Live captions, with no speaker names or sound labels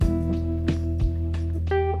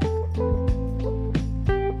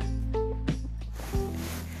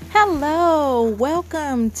Hello,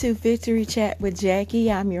 welcome to Victory Chat with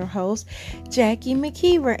Jackie. I'm your host, Jackie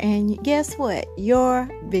McKeever, and guess what? Your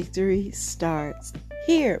victory starts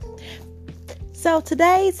here. So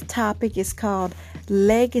today's topic is called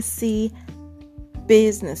legacy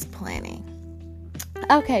business planning.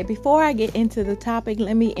 Okay, before I get into the topic,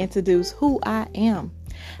 let me introduce who I am.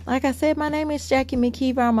 Like I said, my name is Jackie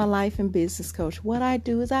McKeever. I'm a life and business coach. What I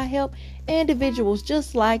do is I help individuals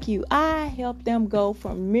just like you. I help them go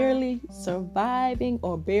from merely surviving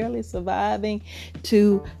or barely surviving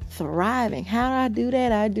to thriving. How do I do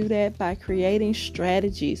that? I do that by creating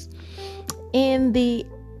strategies in the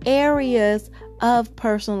areas of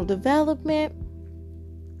personal development,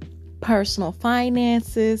 personal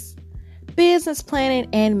finances, business planning,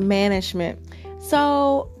 and management.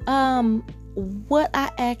 So, what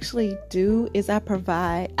I actually do is I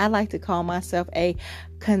like to call myself a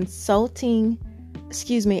coaching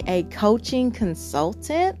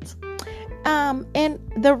consultant. And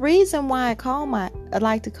the reason why I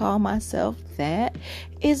like to call myself that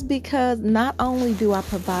is because not only do I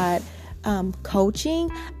provide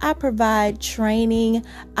coaching, I provide training,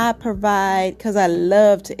 because I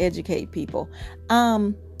love to educate people.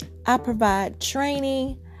 I provide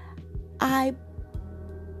training, I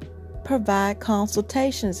provide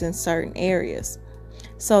consultations in certain areas.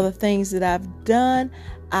 So the things that I've done,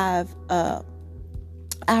 I've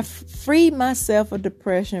freed myself of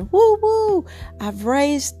depression. Woo! I've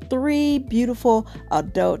raised 3 beautiful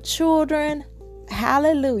adult children.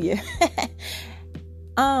 Hallelujah.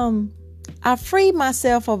 I freed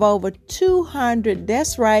myself of over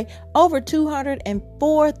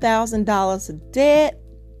 $204,000 of debt.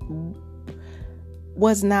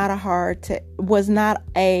 Was not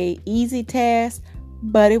a easy task,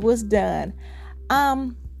 but it was done.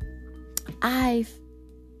 I've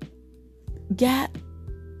got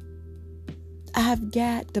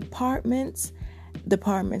department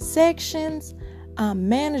sections,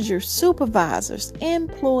 managers, supervisors,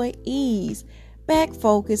 employees, back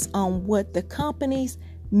focus on what the company's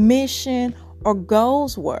mission or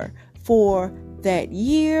goals were for that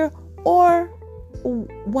year or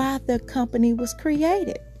why the company was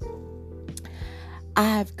created.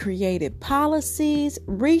 I've created policies,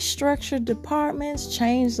 restructured departments,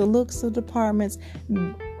 changed the looks of departments,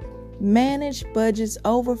 managed budgets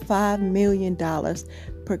over $5 million,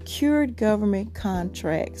 procured government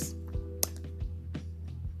contracts,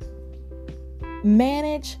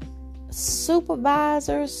 managed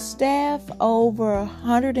supervisors, staff over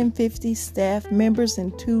 150 staff members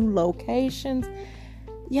in 2 locations.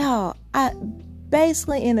 Y'all,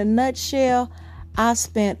 basically, in a nutshell, I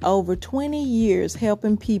spent over 20 years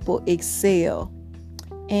helping people excel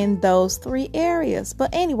in those 3 areas.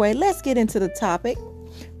 But anyway, let's get into the topic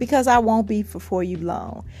because I won't be before you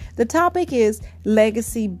long. The topic is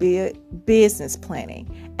legacy business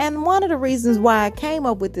planning. And one of the reasons why I came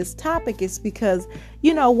up with this topic is because,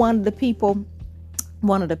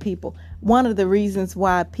 one of the reasons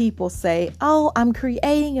why people say, oh, I'm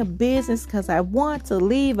creating a business because I want to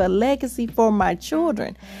leave a legacy for my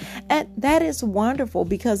children. And that is wonderful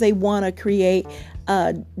because they want to create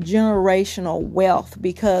generational wealth,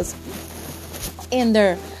 because in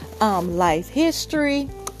their life history,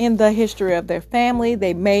 in the history of their family,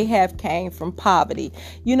 they may have came from poverty.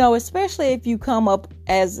 Especially if you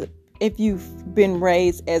if you've been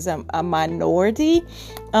raised as a minority,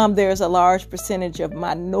 there's a large percentage of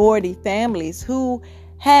minority families who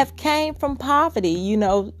have came from poverty.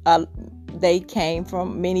 Many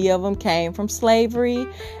of them came from slavery,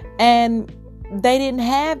 and they didn't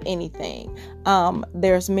have anything.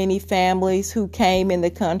 There's many families who came in the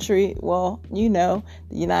country. Well, the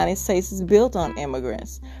United States is built on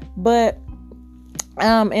immigrants, but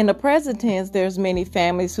in the present tense, there's many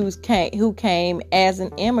families who came as an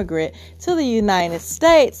immigrant to the United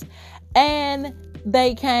States, and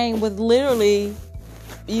they came with literally,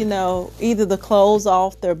 either the clothes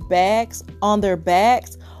on their backs,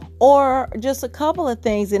 or just a couple of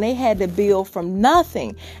things, and they had to build from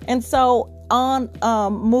nothing. And so on,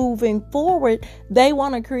 moving forward, they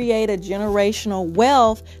want to create a generational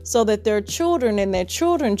wealth so that their children and their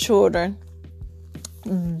children's children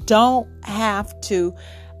don't have to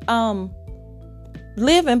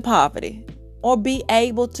live in poverty or be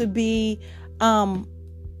able to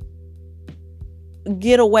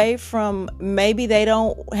get away from, maybe they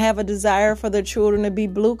don't have a desire for their children to be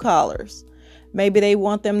blue collars. Maybe they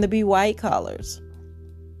want them to be white collars.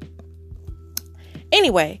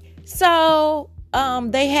 Anyway, so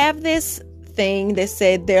they have this thing that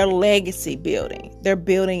said they're legacy building. They're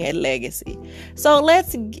building a legacy. So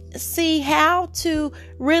let's see how to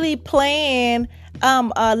really plan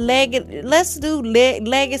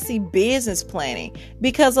legacy business planning,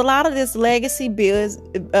 because a lot of this legacy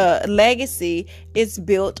is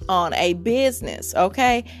built on a business.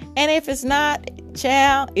 Okay. And if it's not,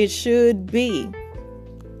 child, it should be.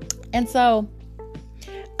 And so,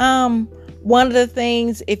 one of the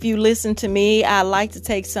things, if you listen to me, I like to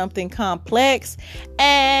take something complex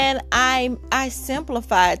and I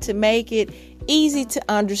simplify it to make it easy to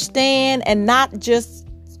understand, and not just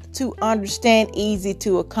to understand, easy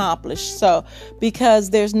to accomplish. So, because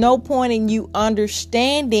there's no point in you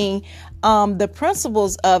understanding the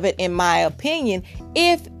principles of it, in my opinion,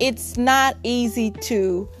 if it's not easy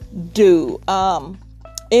to do,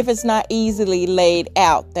 if it's not easily laid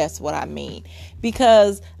out. That's what I mean.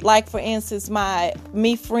 Because, like, for instance,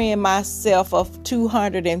 me freeing myself of over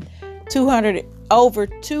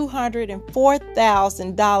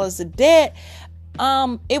 $204,000 of debt,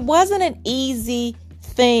 it wasn't an easy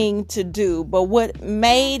thing to do. But what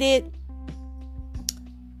made it,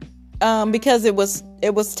 because it was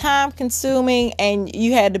time consuming and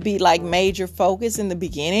you had to be like major focus in the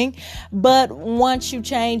beginning. But once you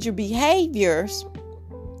change your behaviors,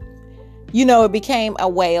 it became a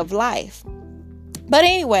way of life. But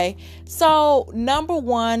anyway, so number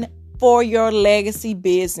one for your legacy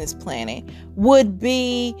business planning would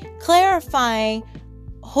be clarifying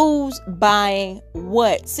who's buying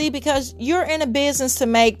what. See, because you're in a business to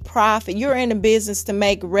make profit. You're in a business to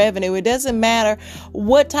make revenue. It doesn't matter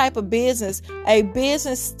what type of business. A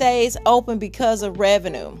business stays open because of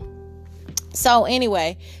revenue. So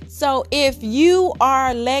anyway, so if you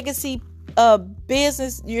are legacy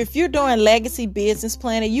business, if you're doing legacy business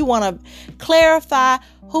planning, you want to clarify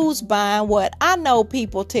who's buying what. I know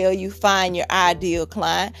people tell you find your ideal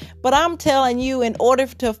client, but I'm telling you, in order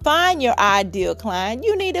to find your ideal client,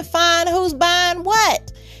 you need to find who's buying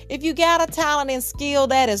what. If you got a talent and skill,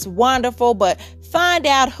 that is wonderful, but find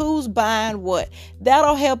out who's buying what.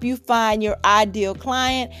 That'll help you find your ideal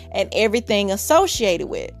client and everything associated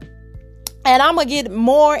with it. And I'm going to get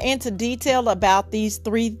more into detail about these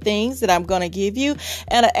 3 things that I'm going to give you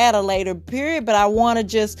at a later period. But I want to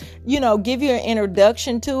just, give you an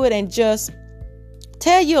introduction to it and just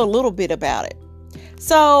tell you a little bit about it.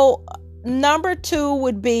 So number 2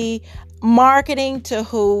 would be marketing to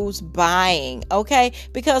who's buying. Okay.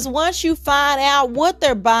 Because once you find out what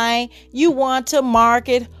they're buying, you want to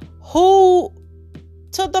market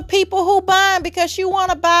to the people who buying, because you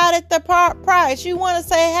want to buy it at the price. You want to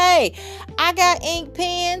say, hey, I got ink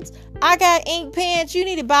pens. You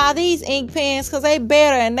need to buy these ink pens because they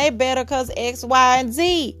better, and they better because X, Y, and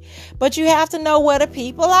Z. But you have to know where the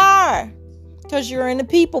people are, because you're in the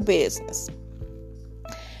people business.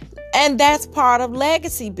 And that's part of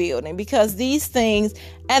legacy building, because these things,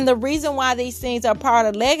 and the reason why these things are part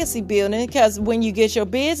of legacy building, because when you get your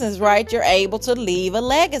business right, you're able to leave a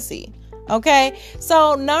legacy. Okay,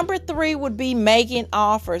 so number 3 would be making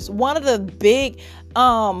offers. One of the big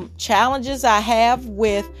challenges I have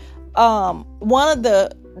with one of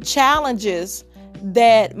the challenges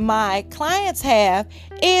that my clients have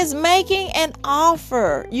is making an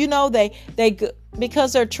offer. They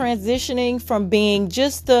because they're transitioning from being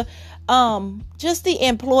just the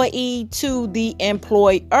employee to the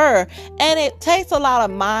employer, and it takes a lot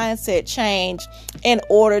of mindset change in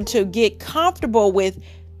order to get comfortable with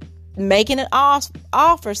making an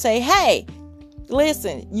offer. Say, hey,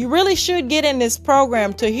 listen, you really should get in this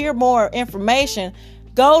program. To hear more information,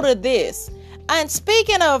 go to this. And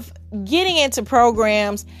speaking of getting into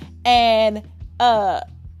programs and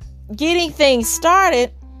getting things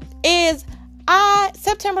started, is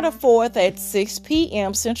September the 4th at 6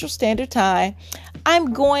 p.m. Central Standard Time,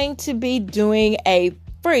 I'm going to be doing a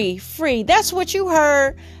free, that's what you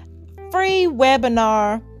heard, free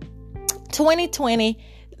webinar 2020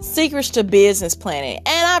 Secrets to Business Planning.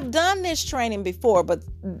 And I've done this training before, but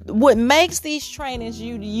what makes these trainings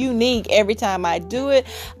unique every time I do it,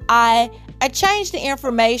 I change the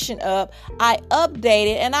information up, I update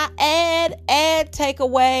it, and I add, take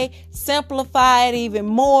away, simplify it even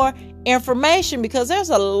more information, because there's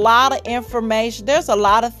a lot of information. There's a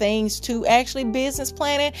lot of things to actually business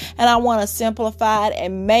planning, and I want to simplify it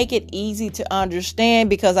and make it easy to understand,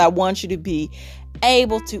 because I want you to be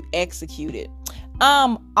able to execute it.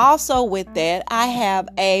 Also with that, I have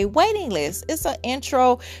a waiting list. It's an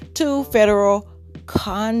intro to federal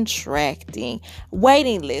contracting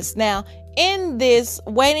waiting list. Now, in this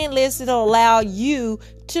waiting list, it'll allow you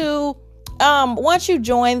to, once you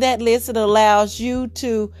join that list, it allows you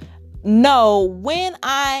to know when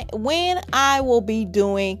I will be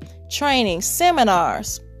doing training,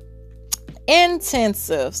 seminars,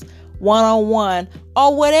 intensives, one-on-one,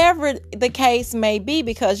 or whatever the case may be,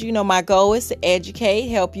 because my goal is to educate,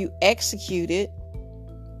 help you execute it.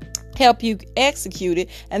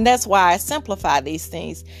 And that's why I simplify these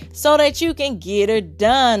things, so that you can get it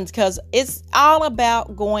done, because it's all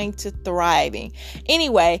about going to thriving.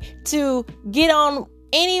 Anyway, to get on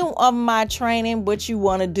any of my training, what you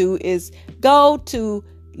want to do is go to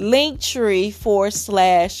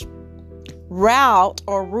Linktree/route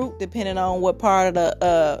or route, depending on what part of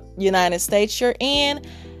the United States you're in.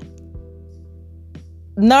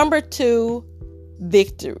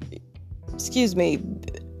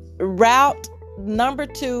 Route number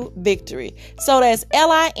 2 victory. So that's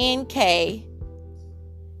LINKTR.EE/route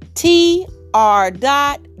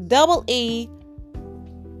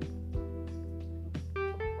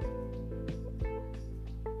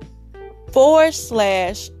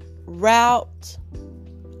ROUTE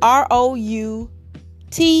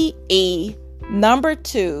number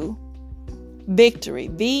 2 victory VICTORY,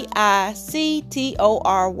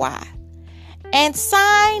 and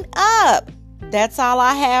sign up. That's all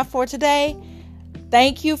I have for today.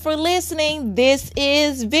 Thank you for listening. This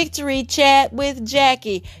is Victory Chat with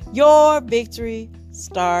Jackie. Your victory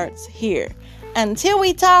starts here. Until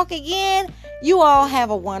we talk again, you all have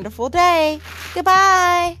a wonderful day.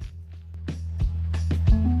 Goodbye.